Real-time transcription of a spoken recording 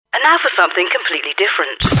And now for something completely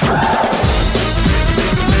different.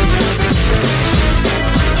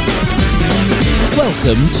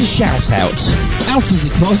 Welcome to Shout Out of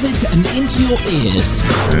the closet and into your ears.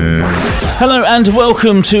 Hello and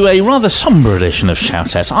welcome to a rather sombre edition of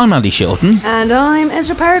Shout Out. I'm Andy Shilton. And I'm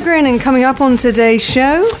Ezra Peregrine, and coming up on today's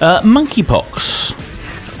show... monkeypox.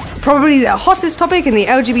 Probably the hottest topic in the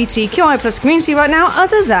LGBTQI plus community right now,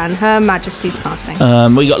 other than Her Majesty's passing.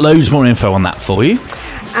 We got loads more info on that for you.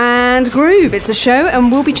 And Groove, it's a show, and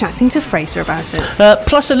we'll be chatting to Fraser about it.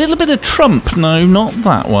 Plus a little bit of Trump. No, not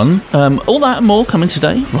that one. All that and more coming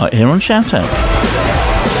today, right here on Shout Out.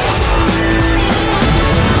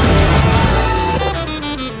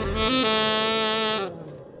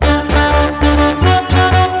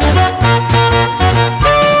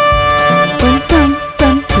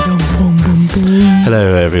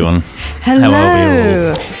 Hello, everyone. Hello. How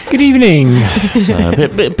are we all? Good evening. So, a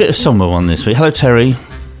bit of sombre one this week. Hello, Terry.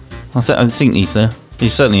 I think he's there.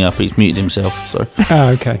 He's certainly up. He's muted himself. Sorry.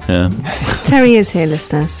 Oh, okay. Yeah. Terry is here,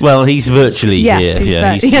 listeners. Well, he's virtually Yes,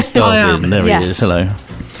 here. He's dialed in. There he is. Hello.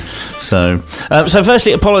 So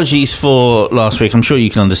firstly, apologies for last week. I'm sure you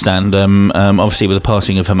can understand. Obviously, with the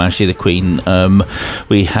passing of Her Majesty the Queen,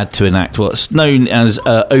 we had to enact what's known as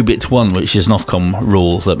Obit 1, which is an Ofcom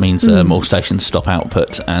rule that means all stations stop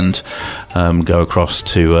output and go across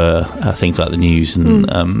to things like the news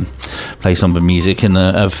and play somber music. And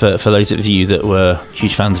for those of you that were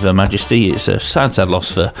huge fans of Her Majesty, it's a sad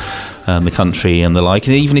loss for the country and the like.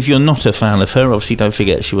 And even if you're not a fan of her, obviously don't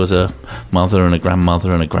forget she was a mother and a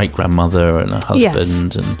grandmother and a great-grandmother and a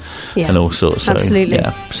husband and all sorts. So, absolutely.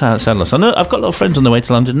 Yeah, sad loss. I know I've got a lot of friends on their way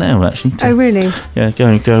to London now, actually. Oh, really? Yeah, go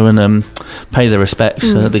and pay their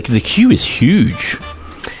respects. The queue is huge.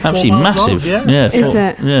 Absolutely massive. Long, Is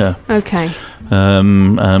it? Yeah. Okay.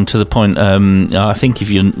 To the point, I think if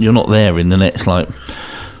you're not there in the next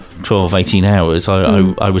 12, 18 hours,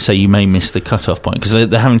 I would say you may miss the cut-off point because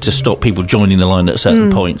they're having to stop people joining the line at a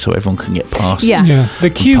certain point so everyone can get past. Yeah.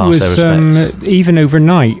 The queue was, even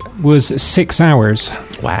overnight, was 6 hours.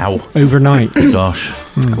 Wow. Overnight. Gosh.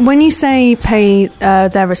 When you say pay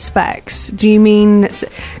their respects, do you mean...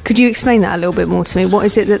 Could you explain that a little bit more to me? What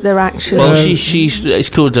is it that they're actually... Well, she's it's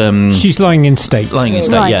called... she's lying in state. Lying in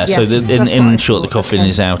state, right, yeah. Yes, so in short, the coffin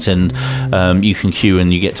is out and you can queue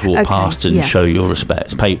and you get to walk past and show your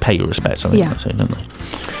respects. Pay your respects, I think they say, don't they?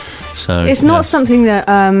 So it's not something that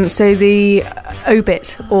so the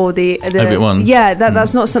obit or the Obit 1. Yeah,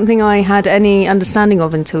 that's not something I had any understanding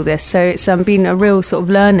of until this. So it's been a real sort of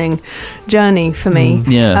learning journey for me.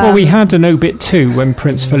 Yeah. Well, we had an obit 2 when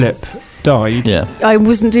Prince Philip died. Yeah. I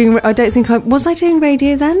don't think I was doing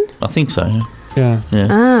radio then? I think so, yeah.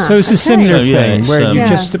 Yeah. So it's a similar thing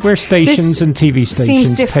where stations This and TV stations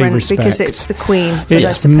seems pay different respect. because it's the Queen.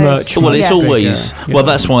 It's much. Well, it's Yes. always... Yeah. Well,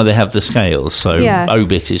 that's why they have the scales. So Yeah.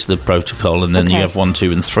 obit is the protocol, and then you Okay. have 1,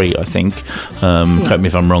 2 and 3, I think. Correct me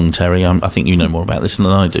if I'm wrong, Terry. I think you know more about this than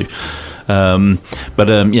I do.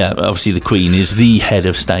 Obviously the Queen is the head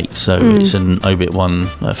of state, so it's an obit 1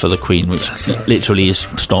 for the Queen, which literally is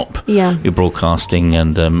stop your broadcasting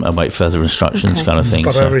and await further instructions kind of thing.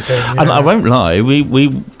 Stop everything. Yeah. And I won't lie,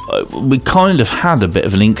 we kind of had a bit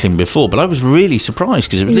of an inkling before, but I was really surprised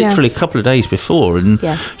because it was literally a couple of days before, and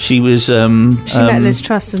she was. She met Liz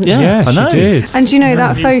Truss, didn't she? Yeah, I know. She did. And do you know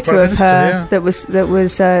that you photo of her Prime that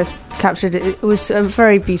was captured? It was a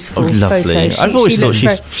very beautiful lovely. photo. I've always thought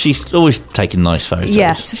looked she's always taken nice photos.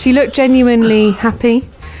 Yes, she looked genuinely happy.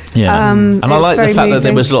 Yeah, and I it's like the very fact that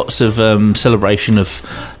there moving. was lots of celebration of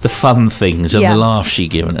the fun things and the laughs she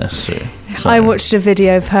given us. So. I watched a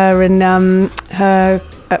video of her and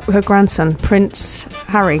her grandson Prince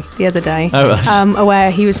Harry the other day,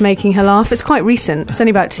 where he was making her laugh. It's quite recent. It's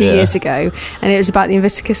only about 2 years ago, and it was about the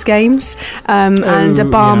Invictus Games. And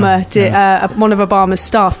Obama did one of Obama's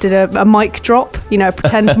staff did a mic drop, a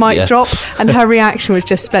pretend mic drop, and her reaction was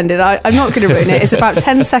just splendid. I'm not going to ruin it. It's about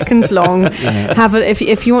 10 seconds long.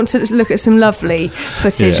 If you want to look at some lovely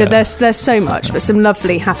footage, there's so much, but some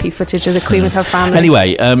lovely happy footage of the Queen with her family.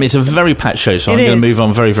 Anyway, it's a very packed show, so I'm going to move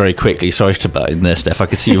on very, very quickly. Sorry to butt in there, Steph. I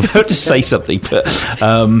could see you were about to say something, but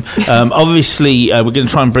obviously we're going to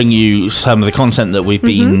try and bring you some of the content that we've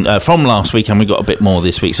been from last week, and we got a bit more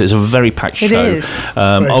this week, so it's a very packed show. It is.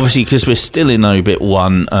 Obviously, because we're still in Obit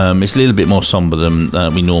 1, it's a little bit more sombre than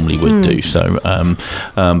we normally would do. So,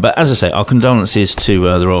 but as I say, our condolences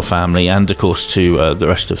to the royal family, and of course to the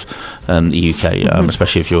rest of the UK,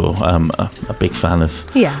 especially if you're a big fan of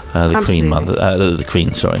the Queen Mother, the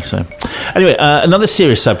Queen. Sorry. So, anyway, another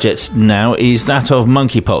serious subject now is that of monkeypox.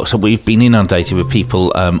 monkeypox that we've been inundated with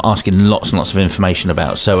people asking lots and lots of information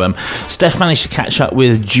about. So Steph managed to catch up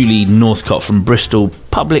with Julie Northcott from Bristol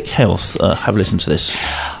Public Health. Have a listen to this.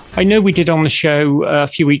 I know we did on the show a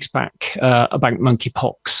few weeks back about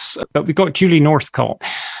monkeypox, but we've got Julie Northcott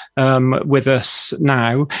with us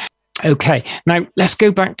now. Okay, now let's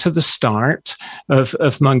go back to the start of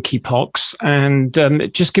monkeypox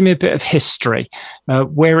and just give me a bit of history,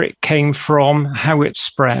 where it came from, how it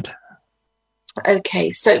spread.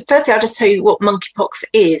 Okay, so firstly, I'll just tell you what monkeypox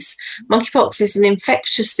is. Monkeypox is an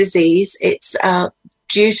infectious disease. It's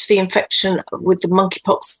due to the infection with the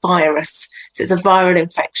monkeypox virus. So it's a viral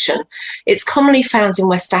infection. It's commonly found in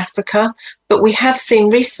West Africa, but we have seen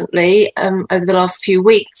recently, over the last few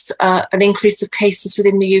weeks, an increase of cases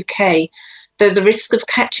within the UK, though the risk of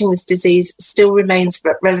catching this disease still remains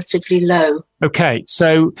relatively low. Okay,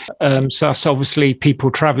 so that's obviously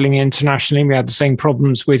people travelling internationally. We had the same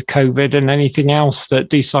problems with COVID and anything else that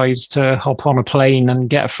decides to hop on a plane and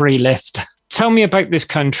get a free lift. Tell me about this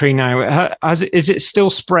country now. Is it still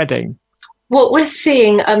spreading? What we're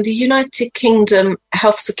seeing, the United Kingdom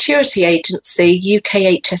Health Security Agency,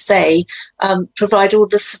 UKHSA, provide all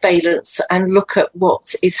the surveillance and look at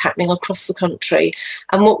what is happening across the country.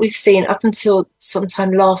 And what we've seen up until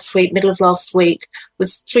sometime last week, middle of last week,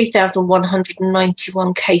 was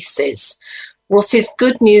 3,191 cases. What is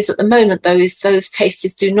good news at the moment, though, is those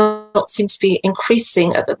cases do not seem to be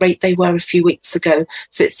increasing at the rate they were a few weeks ago.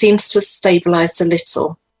 So it seems to have stabilised a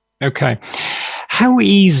little. Okay. How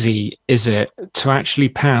easy is it to actually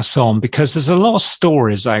pass on? Because there's a lot of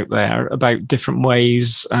stories out there about different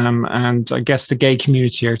ways, and I guess the gay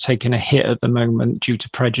community are taking a hit at the moment due to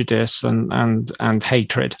prejudice and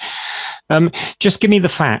hatred. Just give me the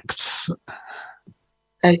facts.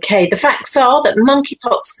 Okay, the facts are that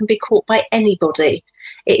monkeypox can be caught by anybody.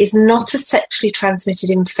 It is not a sexually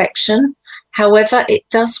transmitted infection. However, it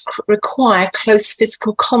does require close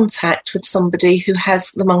physical contact with somebody who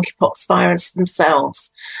has the monkeypox virus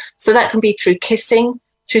themselves. So that can be through kissing,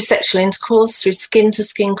 through sexual intercourse, through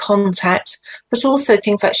skin-to-skin contact, but also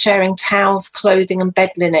things like sharing towels, clothing and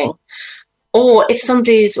bed linen. Or if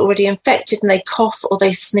somebody is already infected and they cough or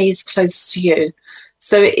they sneeze close to you.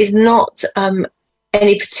 So it is not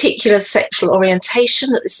any particular sexual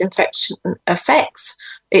orientation that this infection affects.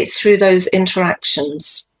 It's through those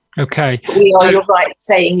interactions. Okay. You're right,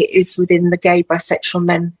 saying it is within the gay, bisexual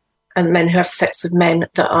men and men who have sex with men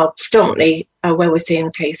that are predominantly where we're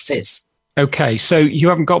seeing cases. Okay, so you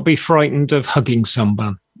haven't got to be frightened of hugging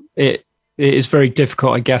someone. It is very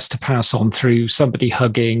difficult, I guess, to pass on through somebody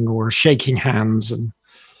hugging or shaking hands.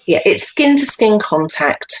 Yeah, it's skin-to-skin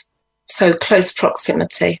contact, so close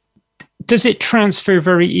proximity. Does it transfer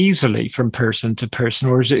very easily from person to person,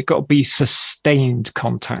 or has it got to be sustained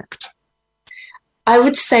contact? I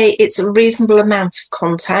would say it's a reasonable amount of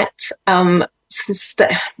contact. Having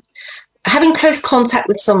close contact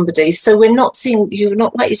with somebody, so you're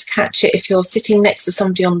not likely to catch it if you're sitting next to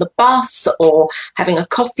somebody on the bus or having a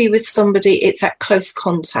coffee with somebody. It's at close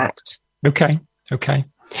contact. Okay.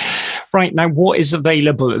 Right, now what is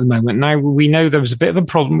available at the moment? Now, we know there was a bit of a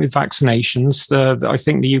problem with vaccinations. I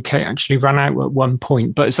think the UK actually ran out at one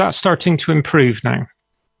point, but is that starting to improve now?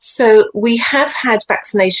 So we have had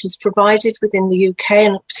vaccinations provided within the UK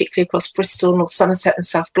and particularly across Bristol, North Somerset and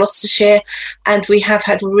South Gloucestershire, and we have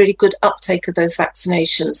had a really good uptake of those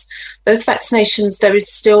vaccinations. Those vaccinations, there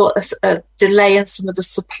is still a delay in some of the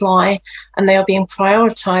supply, and they are being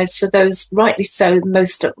prioritised for those, rightly so,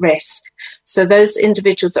 most at risk. So those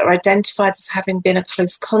individuals that are identified as having been a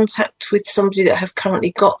close contact with somebody that has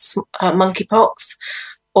currently got monkeypox,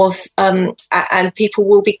 and people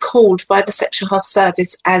will be called by the Sexual Health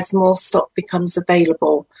Service as more stock becomes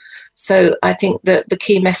available. So I think that the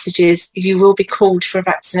key message is you will be called for a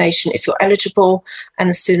vaccination if you're eligible and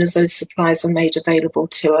as soon as those supplies are made available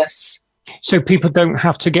to us. So people don't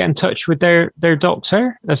have to get in touch with their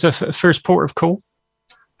doctor as a first port of call?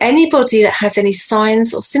 Anybody that has any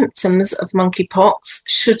signs or symptoms of monkeypox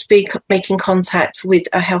should be making contact with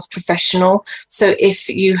a health professional. So if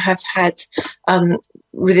you have had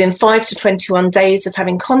within 5 to 21 days of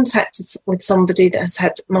having contact with somebody that has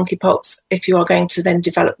had monkeypox, if you are going to then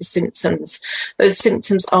develop the symptoms, those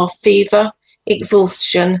symptoms are fever,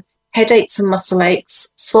 exhaustion, headaches and muscle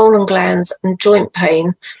aches, swollen glands and joint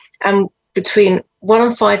pain. And between 1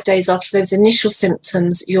 and 5 days after those initial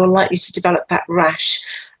symptoms, you're likely to develop that rash.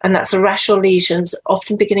 And that's a rash or lesions,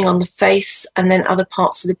 often beginning on the face and then other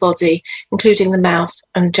parts of the body, including the mouth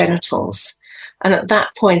and genitals. And at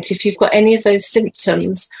that point, if you've got any of those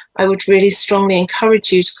symptoms, I would really strongly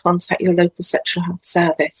encourage you to contact your local sexual health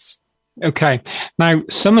service. Okay. Now,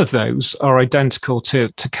 some of those are identical to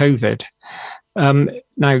COVID.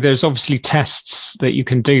 Now, there's obviously tests that you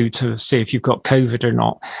can do to see if you've got COVID or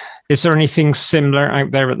not. Is there anything similar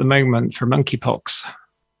out there at the moment for monkeypox?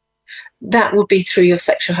 That would be through your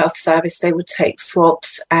sexual health service. They would take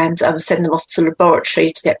swabs and send them off to the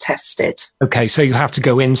laboratory to get tested. Okay, so you have to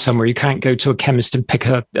go in somewhere. You can't go to a chemist and pick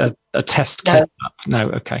a test kit up.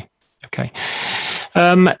 No, okay.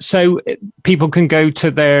 So people can go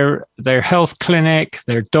to their health clinic,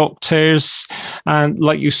 their doctors, and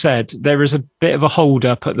like you said, there is a bit of a hold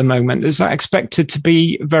up at the moment. Is that expected to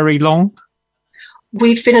be very long?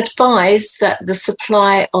 We've been advised that the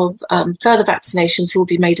supply of further vaccinations will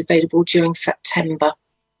be made available during September.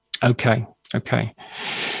 Okay.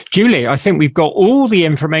 Julie, I think we've got all the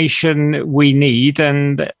information we need,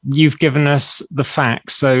 and you've given us the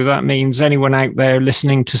facts. So that means anyone out there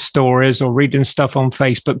listening to stories or reading stuff on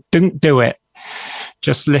Facebook, don't do it.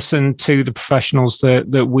 Just listen to the professionals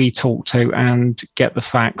that we talk to and get the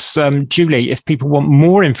facts. Julie, if people want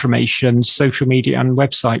more information, social media and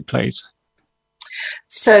website, please.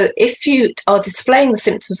 So if you are displaying the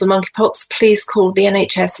symptoms of monkeypox, please call the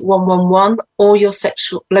NHS 111 or your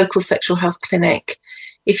local sexual health clinic.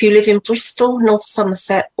 If you live in Bristol, North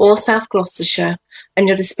Somerset or South Gloucestershire and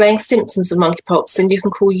you're displaying symptoms of monkeypox, then you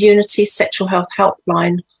can call Unity Sexual Health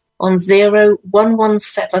Helpline on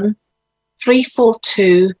 0117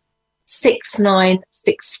 342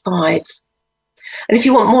 6965. And if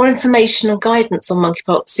you want more information and guidance on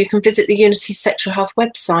monkeypox, you can visit the Unity Sexual Health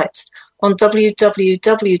website on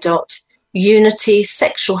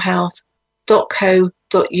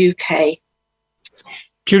www.unitysexualhealth.co.uk.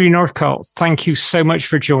 Julie Northcott, thank you so much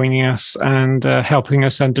for joining us and helping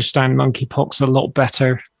us understand monkeypox a lot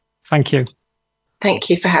better. Thank you.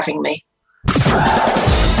 Thank you for having me.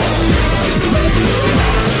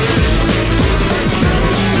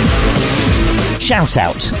 Shout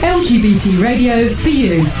Out. LGBT radio for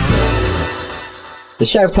you. The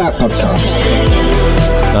Shout Out podcast.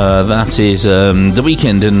 That is The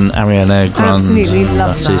Weeknd and Ariana Grande. Absolutely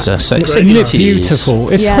love that. Isn't it beautiful?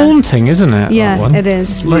 It's haunting, isn't it? Yeah, it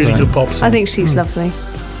is. Really good pop song. I think she's lovely.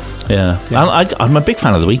 Yeah. I'm a big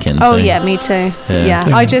fan of The Weeknd. Oh, yeah, me too. Yeah.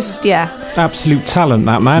 I just, absolute talent,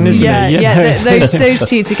 that man, isn't he? Yeah. Those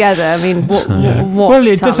two together. I mean, what well,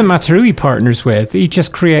 it doesn't matter who he partners with. He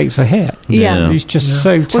just creates a hit. Yeah. He's just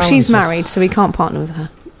so talented. Well, she's married, so he can't partner with her.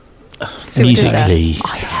 Musically.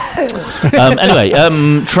 Anyway,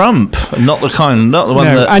 Trump, not the one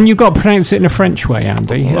that... And you've got to pronounce it in a French way,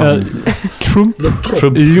 Andy. Trump.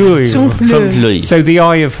 Louis. So the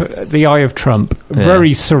Eye of Trump,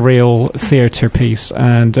 very surreal theatre piece,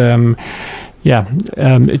 and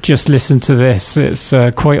just listen to this. It's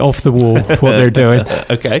quite off the wall what they're doing.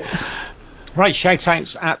 Okay. Right, shout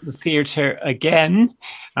outs at the theatre again.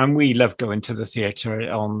 And we love going to the theatre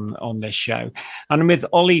on this show. And I'm with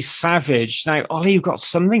Ollie Savage. Now, Ollie, you've got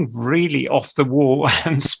something really off the wall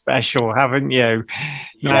and special, haven't you?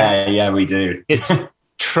 Yeah, we do. It's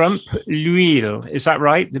Trump L'Huile. Is that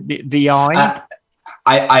right? The eye?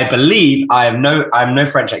 I believe, I'm no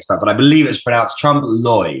French expert, but I believe it's pronounced Trump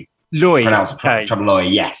L'Oeil. Okay. Trump L'Oeil,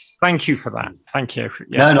 yes. Thank you for that. Thank you.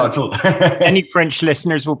 Yeah. No, not at all. Any French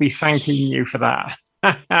listeners will be thanking you for that.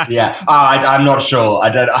 Yeah, I'm not sure. I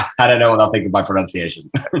don't know what they'll think of my pronunciation.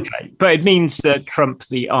 Okay, but it means Trump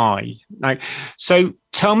the eye. Now, so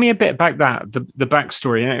tell me a bit about that, the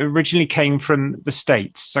backstory. It originally came from the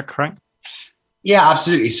States. Is that correct? Yeah,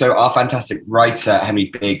 absolutely. So our fantastic writer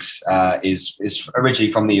Henry Biggs is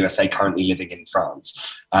originally from the USA, currently living in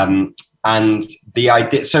France. And the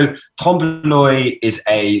idea, so Trompe l'Oeil is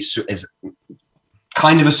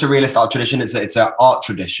kind of a surrealist art tradition. It's an art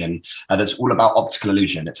tradition that's all about optical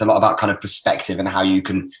illusion. It's a lot about kind of perspective and how you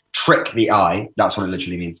can trick the eye. That's what it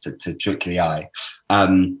literally means to trick the eye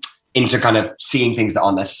into kind of seeing things that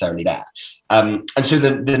aren't necessarily there. And so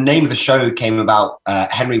the name of the show came about.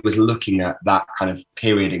 Henry was looking at that kind of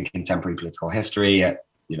period in contemporary political history, at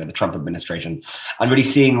the Trump administration, and really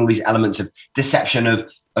seeing all these elements of deception, of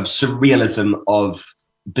surrealism, of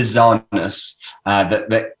bizarreness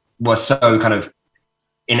that were so kind of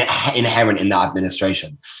inherent in that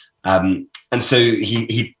administration. And so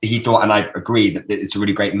he thought, and I agree, that it's a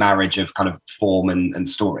really great marriage of kind of form and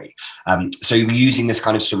story. So using this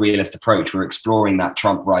kind of surrealist approach, we're exploring that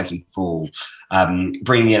Trump rise and fall,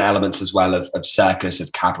 bringing in elements as well of circus, of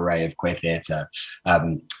cabaret, of queer theatre,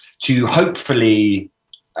 to hopefully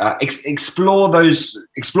explore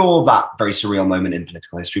that very surreal moment in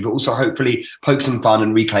political history, but also hopefully poke some fun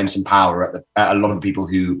and reclaim some power at a lot of the people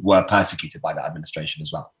who were persecuted by that administration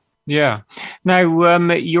as well. Yeah. Now,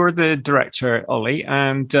 you're the director, Ollie,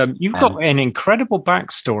 and you've got an incredible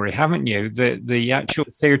backstory, haven't you? The actual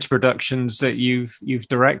theatre productions that you've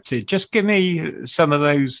directed. Just give me some of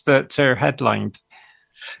those that are headlined.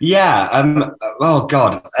 Yeah. Oh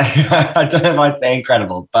God, I don't know if I'd say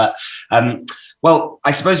incredible, but well,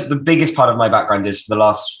 I suppose the biggest part of my background is for the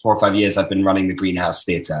last 4 or 5 years, I've been running the Greenhouse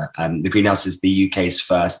Theatre. The Greenhouse is the UK's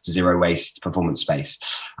first zero waste performance space.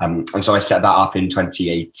 And so I set that up in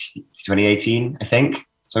 2018, I think.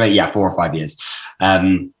 So yeah, 4 or 5 years.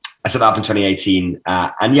 I set that up in 2018.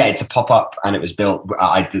 And yeah, it's a pop-up and it was built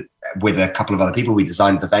with a couple of other people. We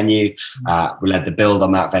designed the venue. We led the build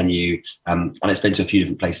on that venue. And it's been to a few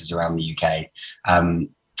different places around the UK.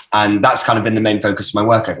 And that's kind of been the main focus of my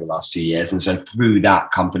work over the last few years. And so through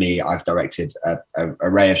that company, I've directed an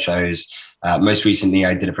array of shows. Most recently,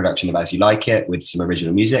 I did a production of As You Like It with some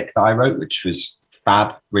original music that I wrote, which was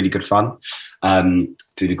fab, really good fun,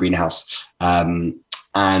 through the Greenhouse.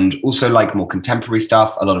 And also like more contemporary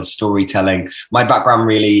stuff, a lot of storytelling. My background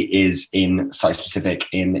really is in site-specific,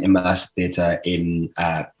 in immersive theatre, in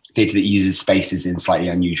theatre that uses spaces in slightly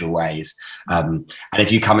unusual ways. And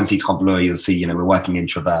if you come and see Trompe-l'œil, you'll see, we're working in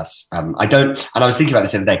Traverse. And I was thinking about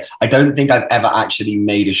this the other day, I don't think I've ever actually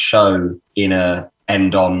made a show in a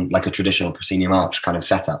end on like a traditional proscenium arch kind of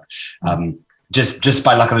setup. Just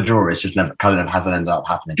by luck of the draw, it's just never kind of hasn't ended up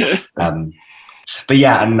happening. But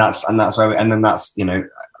yeah, and that's where, and then that's,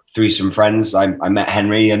 through some friends, I met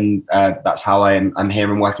Henry, and that's how I'm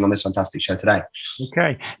here and working on this fantastic show today.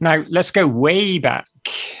 Okay, now let's go way back.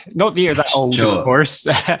 Not that you're that old, sure. Of course.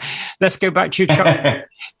 Let's go back to your childhood.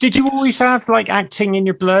 Did you always have like acting in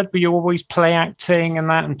your blood? Were you always play acting and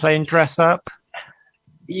that, and playing dress up?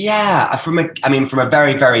 Yeah, from a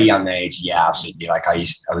very, very young age, yeah, absolutely. Like I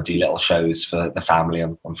would do little shows for the family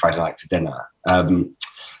on Friday night for dinner.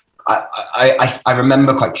 I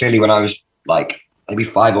remember quite clearly when I was like maybe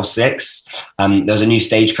 5 or 6. There was a new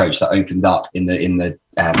stagecoach that opened up in the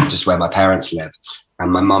just where my parents live,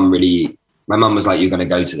 and my mum was like, "You're going to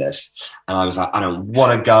go to this," and I was like, "I don't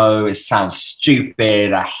want to go. It sounds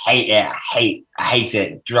stupid. I hate it. I hate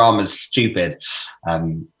it. Drama's stupid."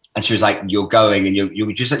 And she was like, "You're going, and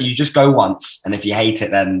you just go once, and if you hate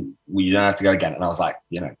it, then you don't have to go again." And I was like,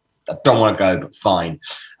 I don't want to go, but fine.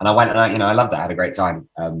 And I went, and I loved it. I had a great time.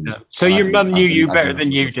 So your mum knew you better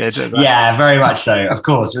than you did. Yeah, very much so. Of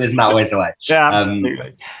course, isn't that always the way? Yeah,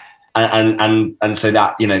 absolutely. And so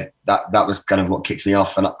that that was kind of what kicked me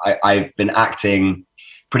off. And I've been acting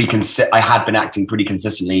I had been acting pretty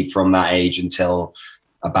consistently from that age until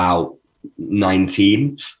about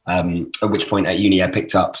 19. At which point at uni I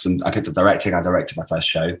picked up directing. I directed my first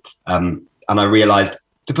show, and I realized.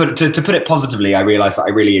 To put it positively, I realized that I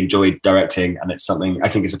really enjoyed directing, and it's something I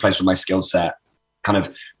think is a place where my skill set kind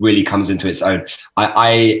of really comes into its own.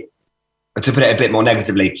 To put it a bit more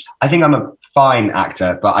negatively, I think I'm a fine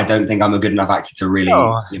actor, but I don't think I'm a good enough actor to really,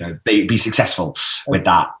 be successful with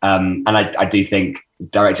that. And I do think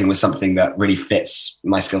directing was something that really fits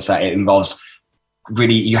my skill set. It involves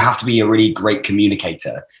you have to be a really great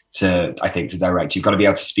communicator to direct. You've got to be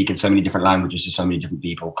able to speak in so many different languages to so many different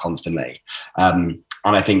people constantly.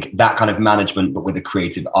 And I think that kind of management, but with a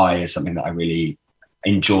creative eye, is something that I really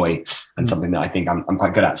enjoy and something that I think I'm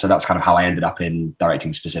quite good at. So that's kind of how I ended up in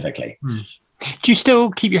directing specifically. Do you still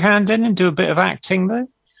keep your hand in and do a bit of acting though?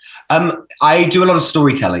 I do a lot of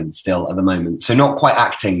storytelling still at the moment. So not quite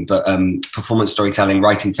acting, but performance storytelling,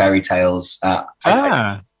 writing fairy tales. I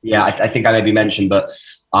think I maybe mentioned, but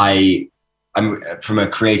I'm from a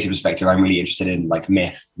creative perspective, I'm really interested in like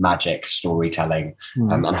myth, magic, storytelling,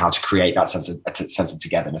 and how to create that sense of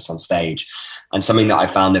togetherness on stage. And something that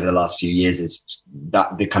I found over the last few years is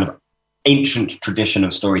that the kind of ancient tradition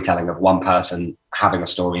of storytelling of one person having a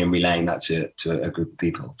story and relaying that to a group of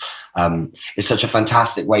people is such a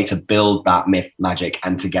fantastic way to build that myth, magic,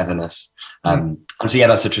 and togetherness. And so, yeah,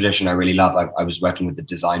 that's a tradition I really love. I was working with the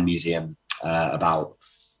Design Museum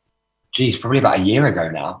probably about a year ago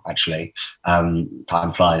now, actually.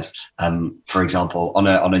 Time flies. For example, on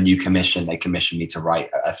a new commission, they commissioned me to write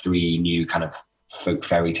 3 new kind of folk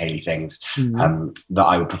fairy tale things that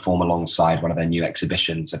I would perform alongside one of their new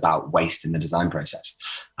exhibitions about waste in the design process.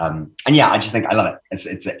 And yeah, I just think I love it.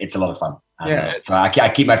 It's a lot of fun. So I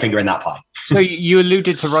keep my finger in that pie. So you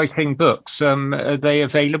alluded to writing books. Are they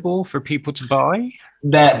available for people to buy?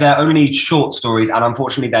 They're only short stories, and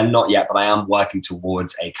unfortunately they're not yet, but I am working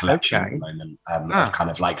towards a collection at the moment of kind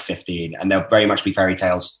of like 15, and they'll very much be fairy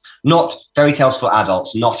tales, not fairy tales for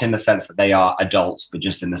adults, not in the sense that they are adults, but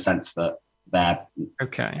just in the sense that They're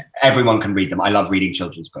okay. Everyone can read them. I love reading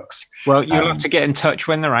children's books. Well, you'll have to get in touch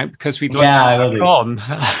when they're out because we'd like to go on.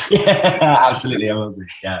 Yeah, absolutely. I will do.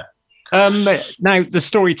 Yeah. Now the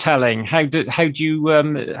storytelling. How do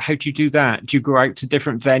you do that? Do you go out to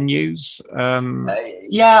different venues?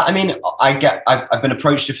 Yeah, I mean, I've been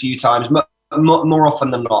approached a few times. More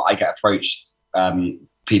often than not, I get approached.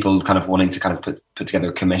 People kind of wanting to kind of put together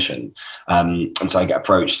a commission. And so I get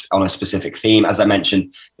approached on a specific theme. As I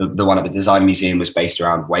mentioned, the one at the Design Museum was based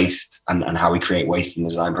around waste and how we create waste in the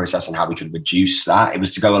design process and how we could reduce that. It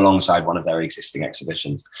was to go alongside one of their existing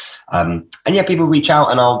exhibitions. And yeah, people reach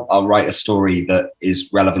out and I'll write a story that is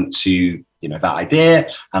relevant to, that idea,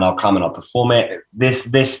 and I'll come and I'll perform it.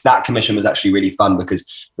 That commission was actually really fun because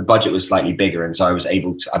the budget was slightly bigger. And so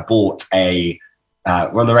I bought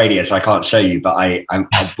we're on the radio, so I can't show you, but I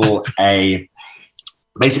bought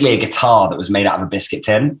basically a guitar that was made out of a biscuit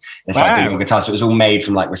tin. It's like a guitar, so it was all made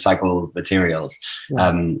from like recycled materials.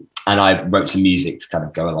 And I wrote some music to kind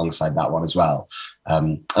of go alongside that one as well.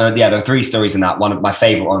 There are 3 stories in that. One of my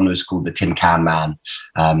favorite one was called The Tin Can Man,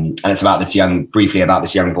 and it's about this young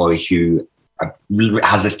boy who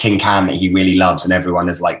has this tin can that he really loves, and everyone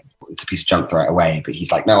is like, it's a piece of junk, throw it away. But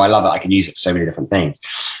he's like, no, I love it. I can use it for so many different things.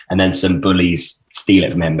 And then some bullies steal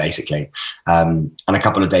it from him, basically. And a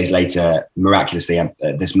couple of days later, miraculously,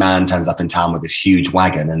 this man turns up in town with this huge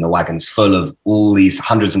wagon, and the wagon's full of all these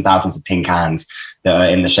hundreds and thousands of tin cans that are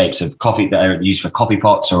in the shapes of coffee, that are used for coffee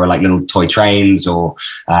pots or like little toy trains or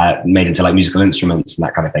made into like musical instruments and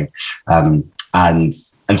that kind of thing.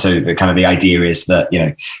 And so the idea is that,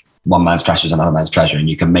 one man's trash is another man's treasure, and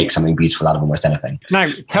you can make something beautiful out of almost anything.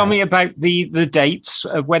 Now, tell me about the dates,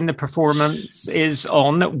 when the performance is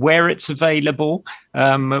on, where it's available,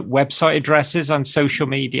 website addresses and social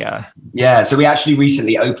media. Yeah, so we actually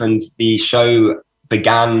recently opened. The show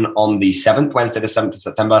began on the 7th, Wednesday the 7th of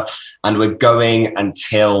September, and we're going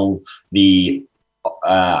until the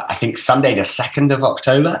I think Sunday the 2nd of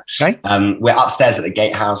October. Okay. We're upstairs at the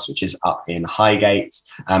Gatehouse, which is up in Highgate.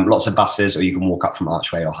 Lots of buses, or you can walk up from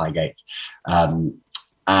Archway or Highgate.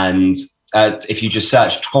 And if you just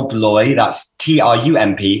search Trompe l'Oeil, that's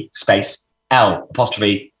TRUMP space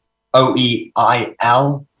L'(OEIL),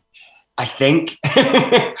 I think.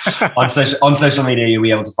 on social media, you'll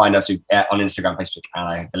be able to find us on Instagram, Facebook, and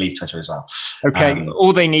I believe Twitter as well. Okay,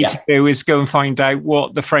 all they need to do is go and find out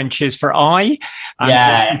what the French is for I,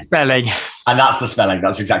 and the spelling. And that's the spelling.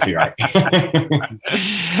 That's exactly right.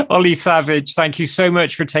 Ollie Savage, thank you so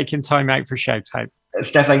much for taking time out for Shout Out.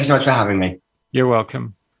 Steph, thank you so much for having me. You're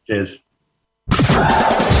welcome. Cheers.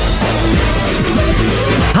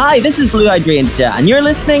 Hi, this is Blue Hydrangea, and you're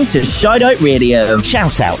listening to Shout Out Radio.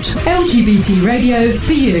 Shout Out. LGBT radio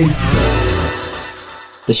for you.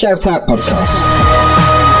 The Shout Out Podcast.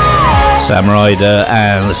 Sam Ryder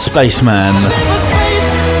and Spaceman.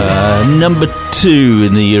 Number 2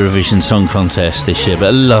 in the Eurovision Song Contest this year, but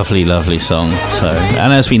a lovely, lovely song.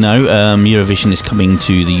 And as we know, Eurovision is coming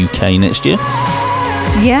to the UK next year.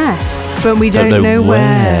 Yes, but we don't know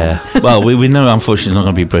where. Well, we know, unfortunately, it's not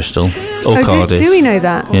going to be Bristol or Cardiff. Do we know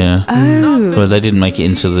that? Yeah. Oh. Well, they didn't make it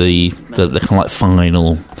into the kind of like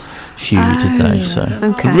final few, did they? So,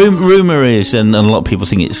 okay. Rumour is, and a lot of people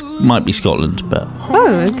think it might be Scotland, but...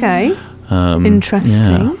 Oh, okay.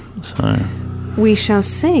 Interesting. Yeah, so... We shall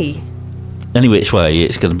see. Any which way,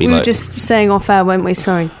 it's going to be we were just saying off air, weren't we?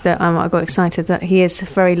 Sorry that I got excited, that he is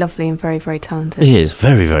very lovely and very, very talented. He is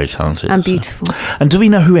very, very talented. And beautiful. And do we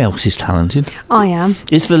know who else is talented? I am.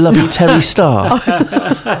 It's the lovely Terry Starr.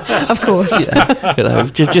 Of course. Yeah.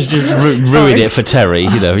 Just ruin it for Terry.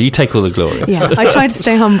 You take all the glory. Yeah, I tried to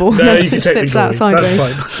stay humble. No, you can slipped out sideways.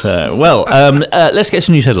 Fine. Let's get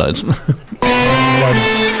some news headlines.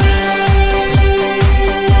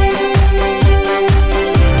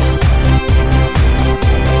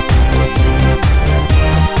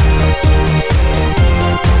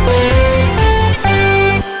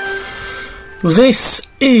 This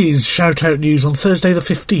is Shout Out News on Thursday the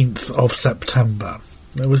 15th of September.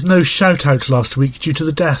 There was no shout out last week due to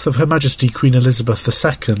the death of Her Majesty Queen Elizabeth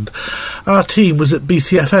II. Our team was at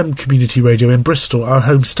BCFM Community Radio in Bristol, our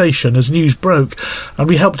home station, as news broke, and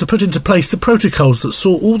we helped to put into place the protocols that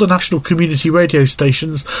saw all the national community radio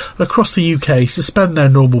stations across the UK suspend their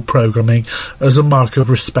normal programming as a mark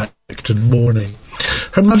of respect and mourning.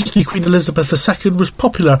 Her Majesty Queen Elizabeth II was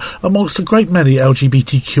popular amongst a great many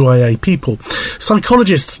LGBTQIA people.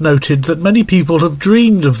 Psychologists noted that many people have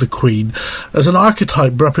dreamed of the Queen as an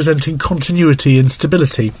archetype representing continuity and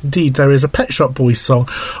stability. Indeed, there is a Pet Shop Boys song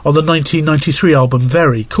on the 1993 album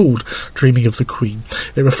Very called Dreaming of the Queen.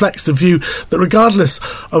 It reflects the view that regardless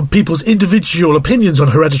of people's individual opinions on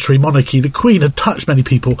hereditary monarchy, the Queen had touched many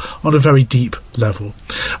people on a very deep level.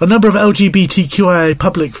 A number of LGBTQIA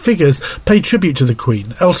public figures paid tribute to the Queen.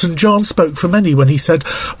 Elton John spoke for many when he said,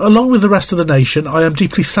 "Along with the rest of the nation, I am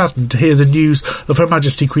deeply saddened to hear the news of Her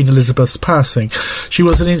Majesty Queen Elizabeth's passing. She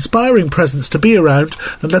was an inspiring presence to be around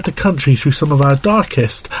and led the country through some of our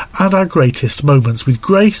darkest and our greatest moments with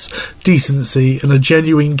grace, decency and a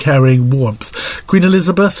genuine caring warmth. Queen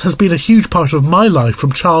Elizabeth has been a huge part of my life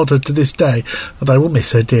from childhood to this day, and I will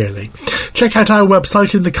miss her dearly." Check out our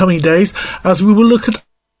website in the coming days as we will look at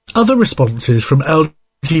other responses from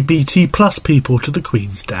LGBT plus people to the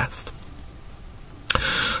Queen's death.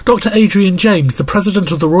 Dr. Adrian James, the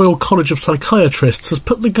president of the Royal College of Psychiatrists, has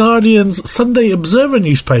put The Guardian's Sunday Observer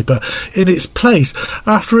newspaper in its place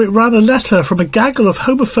after it ran a letter from a gaggle of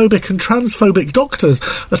homophobic and transphobic doctors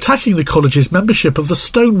attacking the college's membership of the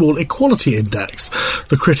Stonewall Equality Index.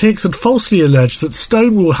 The critics had falsely alleged that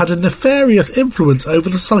Stonewall had a nefarious influence over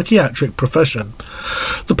the psychiatric profession.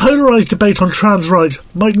 The polarised debate on trans rights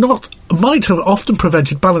might have often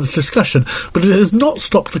prevented balanced discussion, but it has not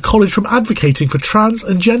stopped the college from advocating for trans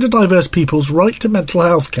and gender-diverse people's right to mental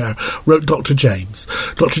health care, wrote Dr. James.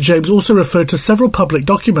 Dr. James also referred to several public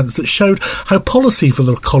documents that showed how policy for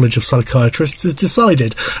the College of Psychiatrists is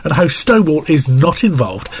decided and how Stonewall is not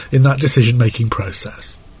involved in that decision-making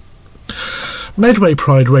process. Medway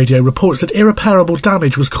Pride Radio reports that irreparable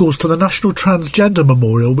damage was caused to the National Transgender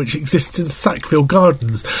Memorial, which exists in Sackville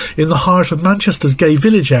Gardens, in the heart of Manchester's gay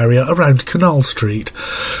village area around Canal Street.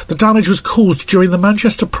 The damage was caused during the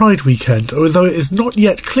Manchester Pride weekend, although it is not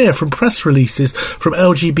yet clear from press releases from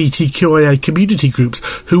LGBTQIA community groups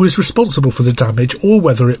who is responsible for the damage or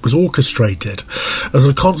whether it was orchestrated. As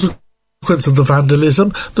a consequence of the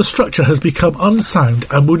vandalism, the structure has become unsound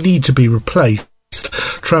and will need to be replaced.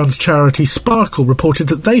 Trans charity Sparkle reported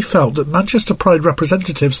that they felt that Manchester Pride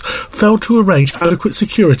representatives failed to arrange adequate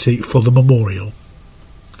security for the memorial.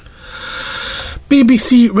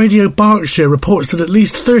 BBC Radio Berkshire reports that at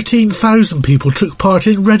least 13,000 people took part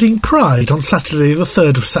in Reading Pride on Saturday the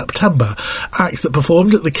 3rd of September. Acts that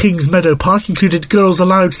performed at the Kings Meadow Park included Girls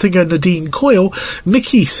Aloud singer Nadine Coyle,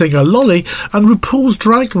 Mickey singer Lolly and RuPaul's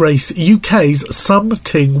Drag Race UK's Sum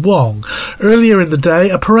Ting Wong. Earlier in the day,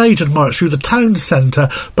 a parade had marched through the town centre,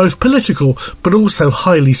 both political but also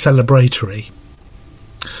highly celebratory.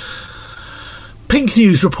 Pink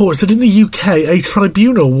News reports that in the UK, a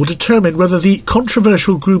tribunal will determine whether the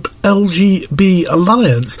controversial group LGB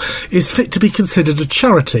Alliance is fit to be considered a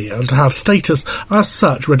charity and to have status as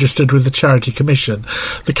such registered with the Charity Commission.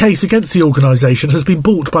 The case against the organisation has been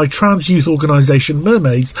brought by trans youth organisation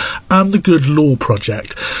Mermaids and the Good Law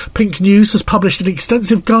Project. Pink News has published an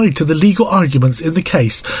extensive guide to the legal arguments in the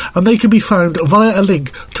case, and they can be found via a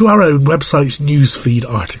link to our own website's newsfeed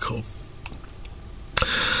article.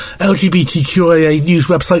 LGBTQIA news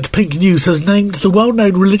website Pink News has named the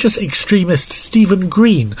well-known religious extremist Stephen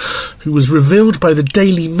Green, who was revealed by the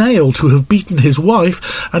Daily Mail to have beaten his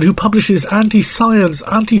wife and who publishes anti-science,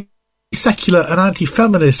 anti-secular and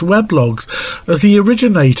anti-feminist weblogs, as the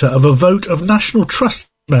originator of a vote of National Trust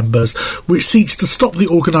members which seeks to stop the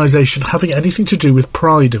organisation having anything to do with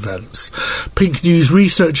Pride events. Pink News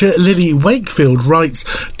researcher Lily Wakefield writes,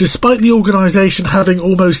 despite the organisation having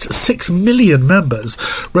almost 6 million members,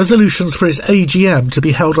 resolutions for its AGM to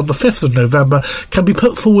be held on the 5th of November can be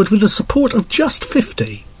put forward with the support of just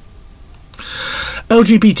 50.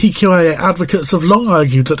 LGBTQIA advocates have long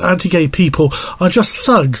argued that anti-gay people are just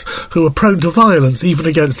thugs who are prone to violence even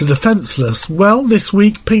against the defenceless. Well, this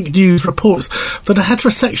week Pink News reports that a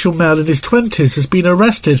heterosexual male in his 20s has been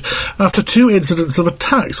arrested after 2 incidents of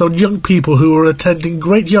attacks on young people who were attending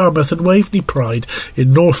Great Yarmouth and Waveney Pride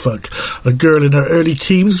in Norfolk. A girl in her early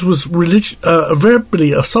teens was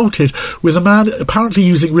verbally assaulted, with a man apparently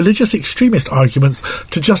using religious extremist arguments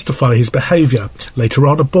to justify his behaviour. Later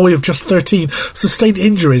on, a boy of just 13 sustained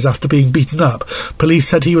injuries after being beaten up. Police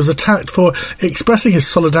said he was attacked for expressing his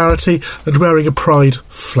solidarity and wearing a pride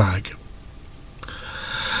flag.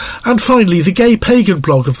 And finally, the gay pagan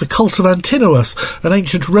blog of the Cult of Antinous, an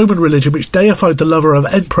ancient Roman religion which deified the lover of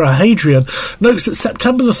Emperor Hadrian, notes that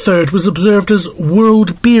September the 3rd was observed as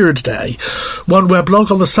World Beard Day. One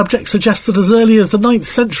weblog on the subject suggests that as early as the 9th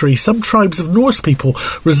century, some tribes of Norse people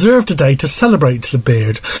reserved a day to celebrate the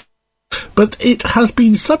beard. but it has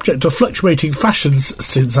been subject to fluctuating fashions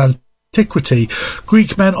since antiquity.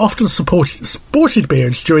 Greek men often sported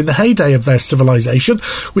beards during the heyday of their civilization,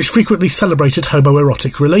 which frequently celebrated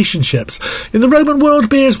homoerotic relationships. In the Roman world,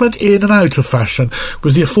 beards went in and out of fashion,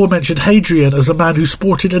 with the aforementioned Hadrian as a man who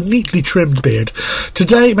sported a neatly trimmed beard.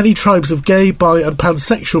 Today, many tribes of gay, bi and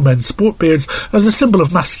pansexual men sport beards as a symbol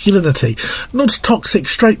of masculinity. Not toxic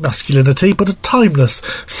straight masculinity, but a timeless,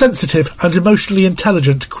 sensitive and emotionally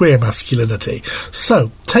intelligent queer masculinity.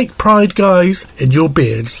 So, take pride, guys, in your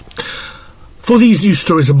beards. For these news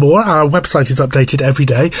stories and more, our website is updated every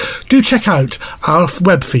day. Do check out our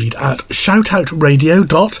web feed at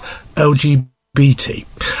shoutoutradio.lgbt.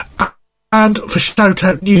 And for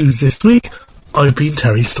Shoutout News this week, I've been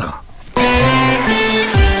Terry Starr.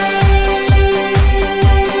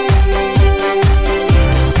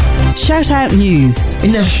 Shoutout News.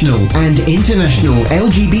 National and international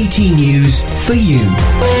LGBT news for you.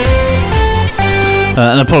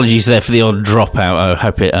 And apologies there for the odd dropout. I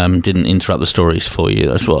hope it didn't interrupt the stories for you.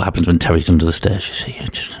 That's what happens when Terry's under the stairs, you see.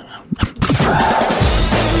 Just...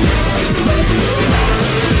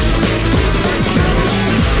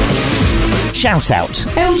 Shout out.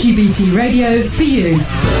 LGBT radio for you.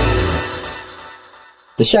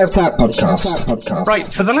 The Shout Out podcast.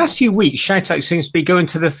 Right, for the last few weeks, Shout Out seems to be going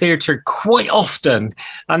to the theatre quite often,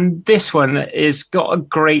 and this one has got a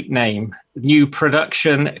great name. New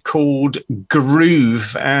production called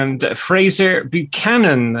Groove, and Fraser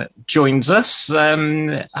Buchanan joins us.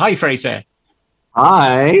 Hi, Fraser.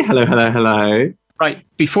 Hi. Hello. Right,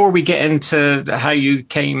 before we get into how you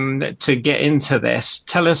came to get into this,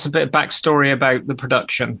 tell us a bit of backstory about the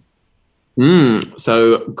production.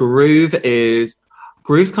 So Groove's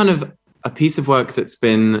kind of a piece of work that's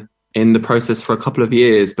been in the process for a couple of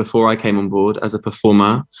years before I came on board as a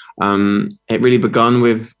performer. It really begun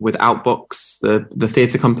with Outbox, the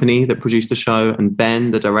theatre company that produced the show, and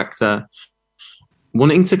Ben, the director,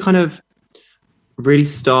 wanting to kind of really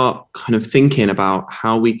start kind of thinking about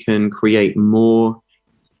how we can create more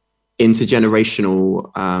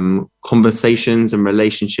intergenerational conversations and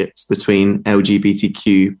relationships between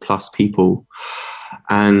LGBTQ plus people.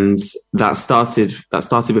 And that started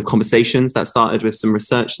with conversations, that started with some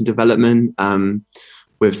research and development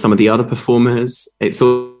with some of the other performers. It's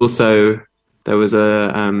also, there was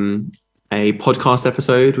a podcast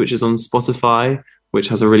episode, which is on Spotify, which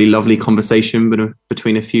has a really lovely conversation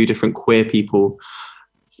between a few different queer people,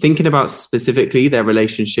 thinking about specifically their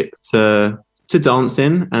relationship to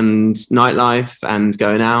dancing and nightlife and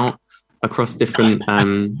going out across different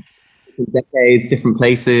decades, different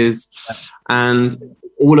places. And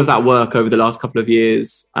all of that work over the last couple of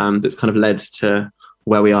years that's kind of led to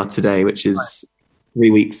where we are today, which is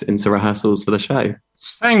 3 weeks into rehearsals for the show.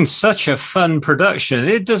 Sounds such a fun production.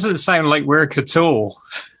 It doesn't sound like work at all.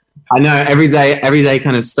 I know every day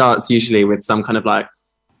kind of starts usually with some kind of like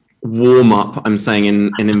warm up, I'm saying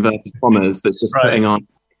in inverted commas, that's just putting on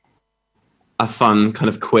a fun kind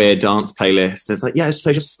of queer dance playlist. It's like,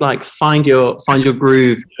 so just like find your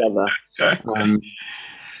groove together.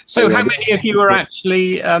 So how many of you are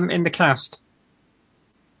actually in the cast?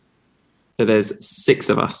 So there's 6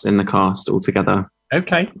 of us in the cast altogether.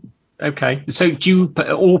 Okay. So do you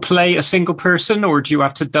all play a single person, or do you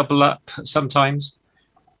have to double up sometimes?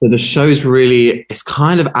 So the show's really, it's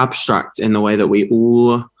kind of abstract in the way that we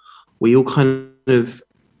all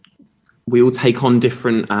take on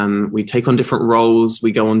different roles,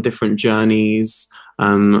 we go on different journeys.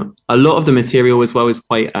 A lot of the material as well is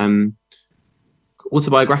quite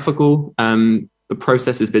autobiographical. The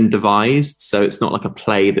process has been devised, so it's not like a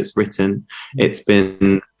play that's written. It's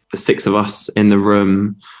been the 6 of us in the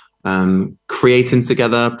room, creating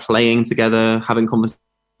together, playing together, having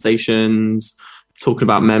conversations, talking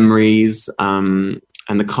about memories. And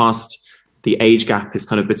the cast, the age gap is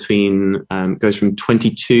kind of between, goes from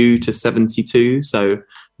 22 to 72. So,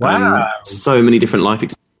 so many different life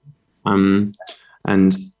experiences.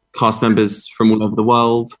 And cast members from all over the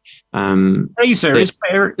world. Fraser,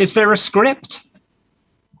 is there a script?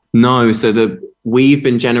 No, so we've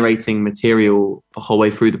been generating material the whole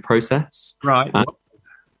way through the process. Right.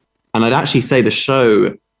 And I'd actually say the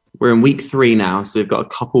show, we're in week 3 now, so we've got a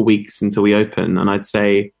couple weeks until we open. And I'd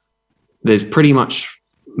say there's pretty much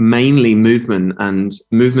mainly movement and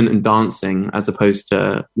dancing as opposed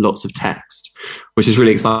to lots of text, which is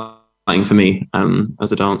really exciting for me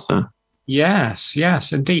as a dancer. Yes,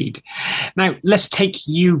 indeed. Now, let's take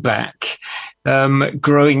you back.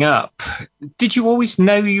 Growing up, did you always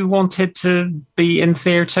know you wanted to be in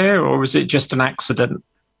theatre, or was it just an accident?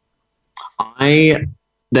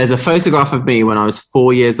 There's a photograph of me when I was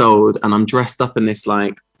 4 years old, and I'm dressed up in this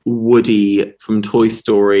like Woody from Toy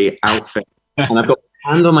Story outfit, and I've got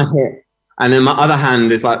my hand on my hip, and then my other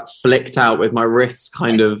hand is like flicked out with my wrist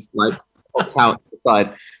kind of like popped out to the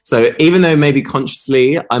side. So even though maybe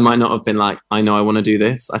consciously I might not have been like, I know I want to do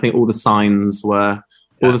this, I think all the signs were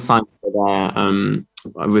there.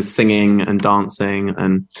 I was singing and dancing,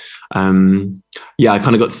 and I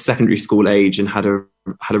kind of got to secondary school age and had a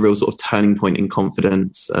real sort of turning point in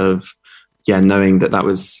confidence of knowing that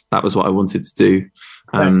was what I wanted to do.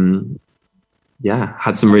 I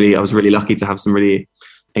was really lucky to have some really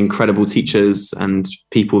incredible teachers and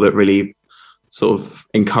people that really sort of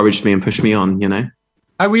encouraged me and pushed me on,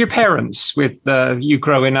 How were your parents with you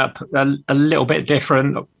growing up? A little bit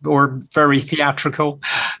different or very theatrical?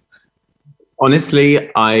 Honestly,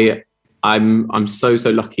 I'm so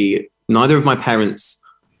lucky. Neither of my parents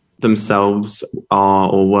themselves are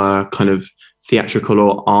or were kind of theatrical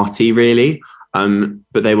or arty, really.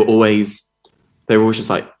 But they were always just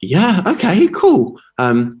like, yeah, okay, cool.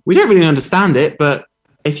 We don't really understand it, but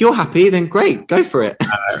if you're happy, then great, go for it.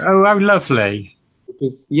 Oh, how lovely.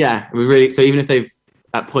 Because, it was really, so even if they've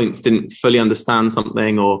at points didn't fully understand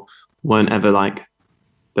something or weren't ever like,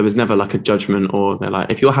 there was never like a judgment, or they're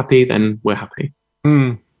like, if you're happy, then we're happy.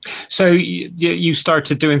 So you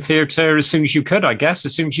started doing theatre as soon as you could, I guess.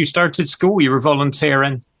 As soon as you started school, you were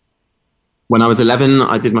volunteering. When I was 11,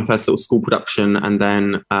 I did my first little school production, and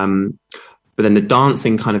then, but then the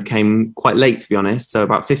dancing kind of came quite late, to be honest. So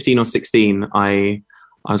about 15 or 16, I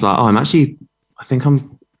was like, I think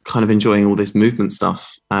I'm kind of enjoying all this movement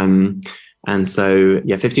stuff. And so,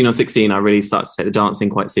 15 or 16, I really started to take the dancing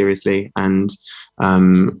quite seriously. And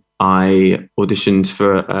I auditioned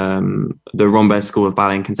for the Rambert School of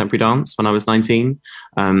Ballet and Contemporary Dance when I was 19,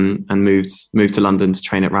 and moved to London to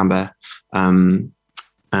train at Rambert.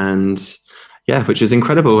 Which was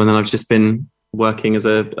incredible. And then I've just been working as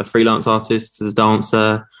a freelance artist, as a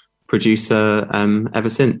dancer, producer, ever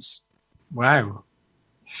since. Wow.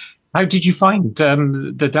 How did you find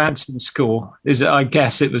the dancing school? I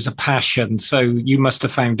guess it was a passion, so you must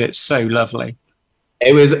have found it so lovely.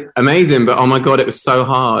 It was amazing, but oh my God, it was so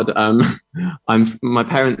hard. I'm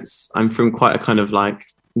from quite a kind of like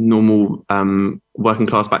normal working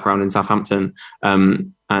class background in Southampton,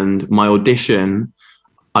 and my audition,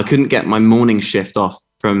 I couldn't get my morning shift off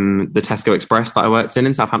from the Tesco Express that I worked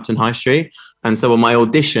in Southampton High Street. And so on my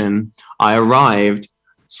audition, I arrived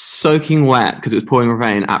soaking wet because it was pouring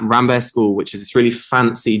rain at Rambert School, which is this really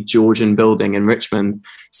fancy Georgian building in Richmond,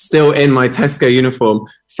 still in my Tesco uniform.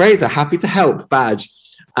 Fraser, happy to help badge.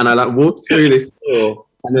 And I like walked through this door,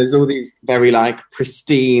 and there's all these very like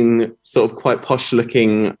pristine, sort of quite posh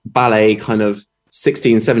looking ballet kind of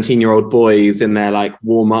 16, 17-year-old boys in their like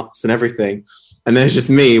warm-ups and everything. And there's just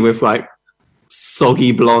me with like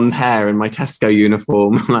soggy blonde hair in my Tesco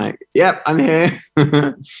uniform. Like, yep, I'm here.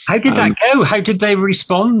 How did that go? How did they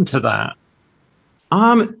respond to that?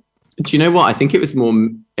 Do you know what? I think it was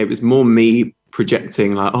more me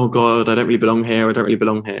projecting like, oh God, I don't really belong here. I don't really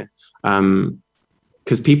belong here.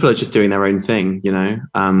 Because people are just doing their own thing,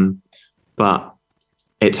 but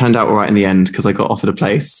it turned out all right in the end because I got offered a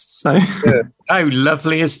place. So how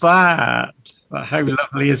lovely is that? How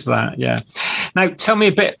lovely is that? Yeah. Now, tell me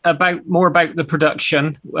a bit more about the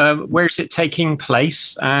production. Where is it taking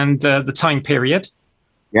place and the time period?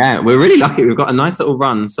 Yeah, we're really lucky. We've got a nice little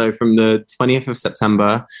run. So from the 20th of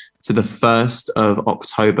September to the 1st of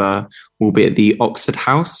October, we'll be at the Oxford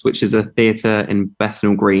House, which is a theatre in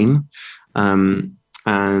Bethnal Green. And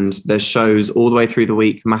there's shows all the way through the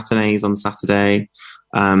week, matinees on Saturday.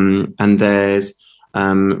 And there's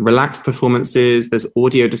relaxed performances, there's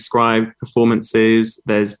audio described performances,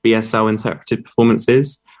 there's BSL interpreted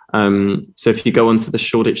performances. So if you go onto the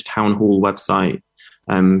Shoreditch Town Hall website,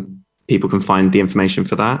 people can find the information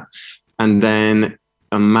for that. And then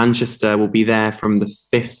Manchester will be there from the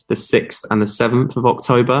 5th, the 6th and the 7th of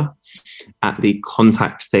October at the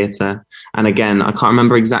Contact Theatre. And again, I can't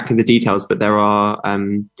remember exactly the details, but there's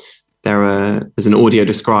an audio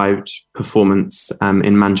described performance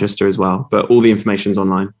in Manchester as well, but all the information's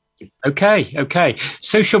online. Okay.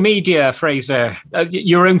 Social media, Fraser,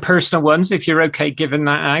 your own personal ones, if you're okay giving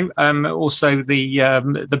that out. Also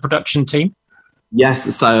the production team. Yes,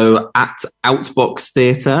 so at Outbox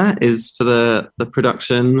Theatre is for the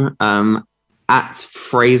production. At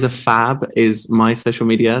Fraser Fab is my social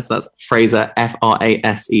media. So that's Fraser,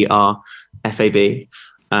 FRASER FAB.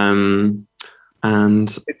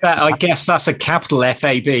 And I guess that's a capital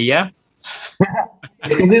FAB, yeah?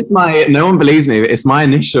 Because no one believes me, but it's my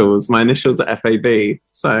initials. My initials are FAB.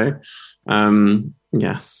 So,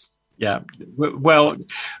 yes. Yeah. Well,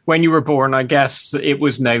 when you were born, I guess it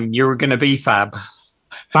was known you were going to be Fab.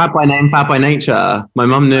 Bad by name, bad by nature. My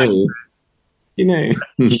mum knew. You know.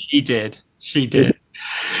 She did.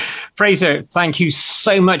 Fraser, thank you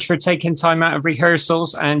so much for taking time out of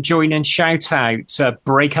rehearsals and joining Shout Out to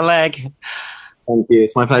Break a Leg. Thank you.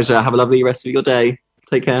 It's my pleasure. Have a lovely rest of your day.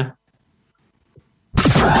 Take care.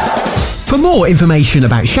 For more information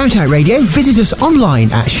about Shout Out Radio, visit us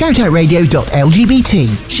online at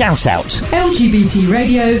shoutoutradio.lgbt. Shout Out. LGBT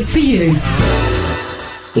radio for you.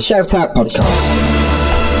 The Shout Out Podcast.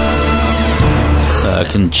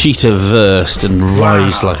 Conchita Wurst and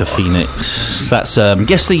Rise Like a Phoenix. That's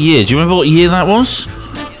guess the year. Do you remember what year that was?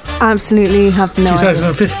 Absolutely have no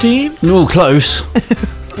 2015? Oh, close.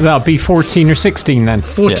 That'll be 14 or 16 then.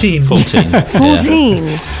 14. Yeah, 14. 14.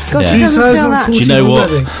 Yeah. Gosh, Yeah. it doesn't feel that. Do you know what?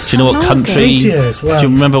 Do you know what country? 8 years. Wow. Do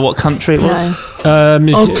you remember what country it was?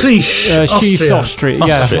 Autriche. She's Austria.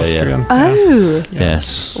 Yeah, Austria. Oh.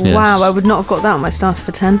 Yes. Wow, I would not have got that on my starter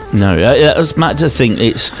for 10. No, it was mad to think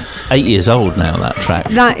it's 8 years old now, that track.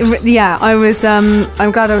 I was.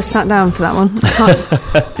 I'm glad I was sat down for that one.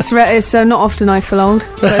 It's not often I feel old,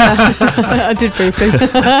 but I did briefly.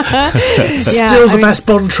 Still the best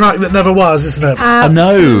Bond track that never was, isn't it?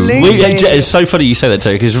 Absolutely. I know. It's so funny you say that,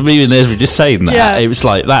 Terry, because me and Ez were just saying that. Yeah. It was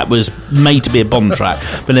like that was made to be a Bond track,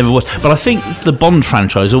 but never was. But I think the Bond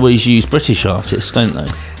franchise always use British artists, don't they?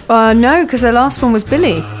 No, because their last one was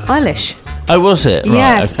Billie Eilish. Oh, was it? Right,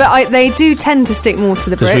 yes, okay. but they do tend to stick more to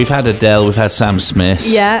the Brits. Because we've had Adele, we've had Sam Smith.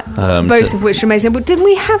 Yeah, both of which are amazing. But didn't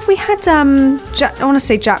we had I want to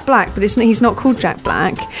say Jack Black, but he's not called Jack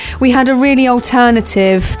Black. We had a really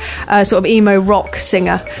alternative sort of emo rock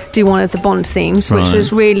singer do one of the Bond themes, which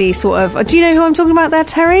was really sort of... Do you know who I'm talking about there,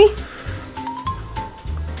 Terry?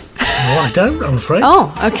 No, I don't, I'm afraid.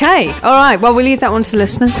 Oh, okay. All right. Well, we'll leave that one to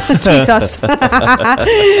listeners. Tweet us. But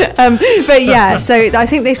yeah, so I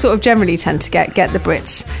think they sort of generally tend to get the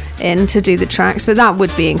Brits in to do the tracks, but that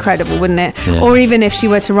would be incredible, wouldn't it? Yeah. Or even if she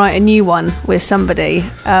were to write a new one with somebody,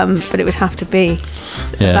 but it would have to be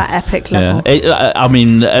that epic level.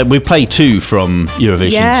 Yeah. We play 2 from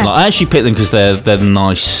Eurovision tonight. I actually picked them because they're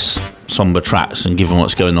nice... somber tracks, and given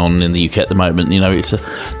what's going on in the UK at the moment, it's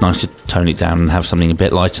nice to tone it down and have something a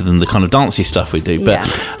bit lighter than the kind of dancey stuff we do. But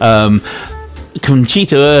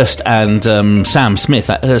Conchita Wurst and Sam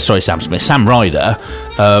Ryder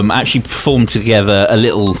actually performed together a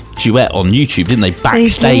little duet on YouTube, didn't they?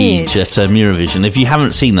 Backstage at Eurovision. If you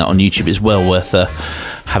haven't seen that on YouTube, it's well worth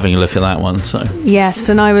having a look at that one. So yes,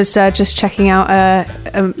 and I was just checking out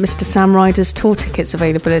Mr. Sam Ryder's tour tickets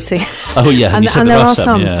availability. Oh yeah, and there are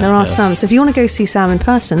some. There are some. So if you want to go see Sam in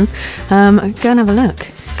person, go and have a look,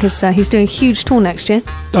 because he's doing a huge tour next year.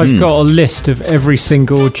 I've got a list of every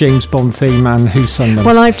single James Bond theme and who sung them.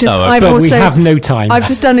 Well, we have no time. I've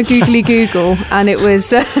just done a googly Google, and it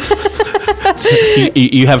was.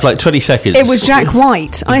 You have like 20 seconds. It was Jack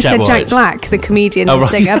White. I said Jack Black, the comedian and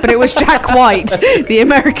singer, but it was Jack White, the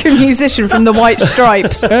American musician from the White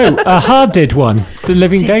Stripes. Oh, Aha did one, The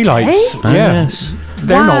Living Daylights. Oh, yes.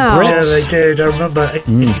 They're not Brits. Yeah, they did. I remember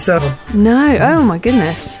 87. No, oh my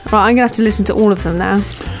goodness. Right, I'm going to have to listen to all of them now.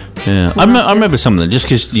 Yeah, I remember some of them just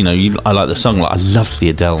because I like the song. Like I loved the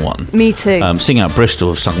Adele one. Me too. Sing Out Bristol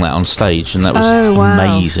have sung that on stage, and that was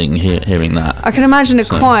amazing. Hearing that, I can imagine a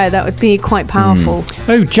choir that would be quite powerful.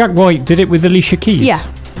 Oh, Jack White did it with Alicia Keys. Yeah,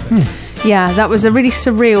 yeah, that was a really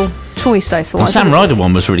surreal choice, I thought. The Sam Ryder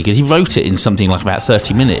one was really good. He wrote it in something like about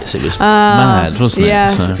 30 minutes. It was mad, wasn't it?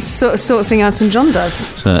 Yeah, sort of thing Elton John does.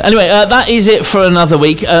 So, anyway, that is it for another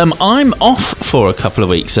week. I'm off for a couple of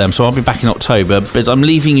weeks, so I'll be back in October, but I'm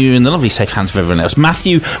leaving you in the lovely safe hands of everyone else.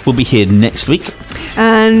 Matthew will be here next week.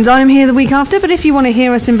 And I'm here the week after, but if you want to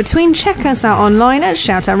hear us in between, check us out online at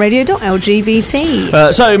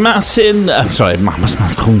shoutoutradio.lgbt. So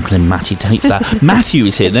Matty takes that. Matthew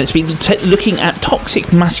is here next week, looking at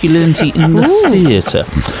toxic masculinity in the theatre.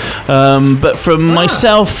 But from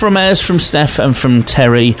myself, from Ez, from Steph and from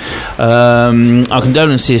Terry, our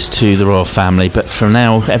condolences to the royal family, but for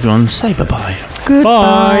now, everyone say bye-bye.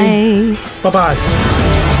 Goodbye. Bye-bye.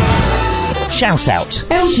 Shout Out.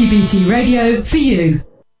 LGBT radio for you.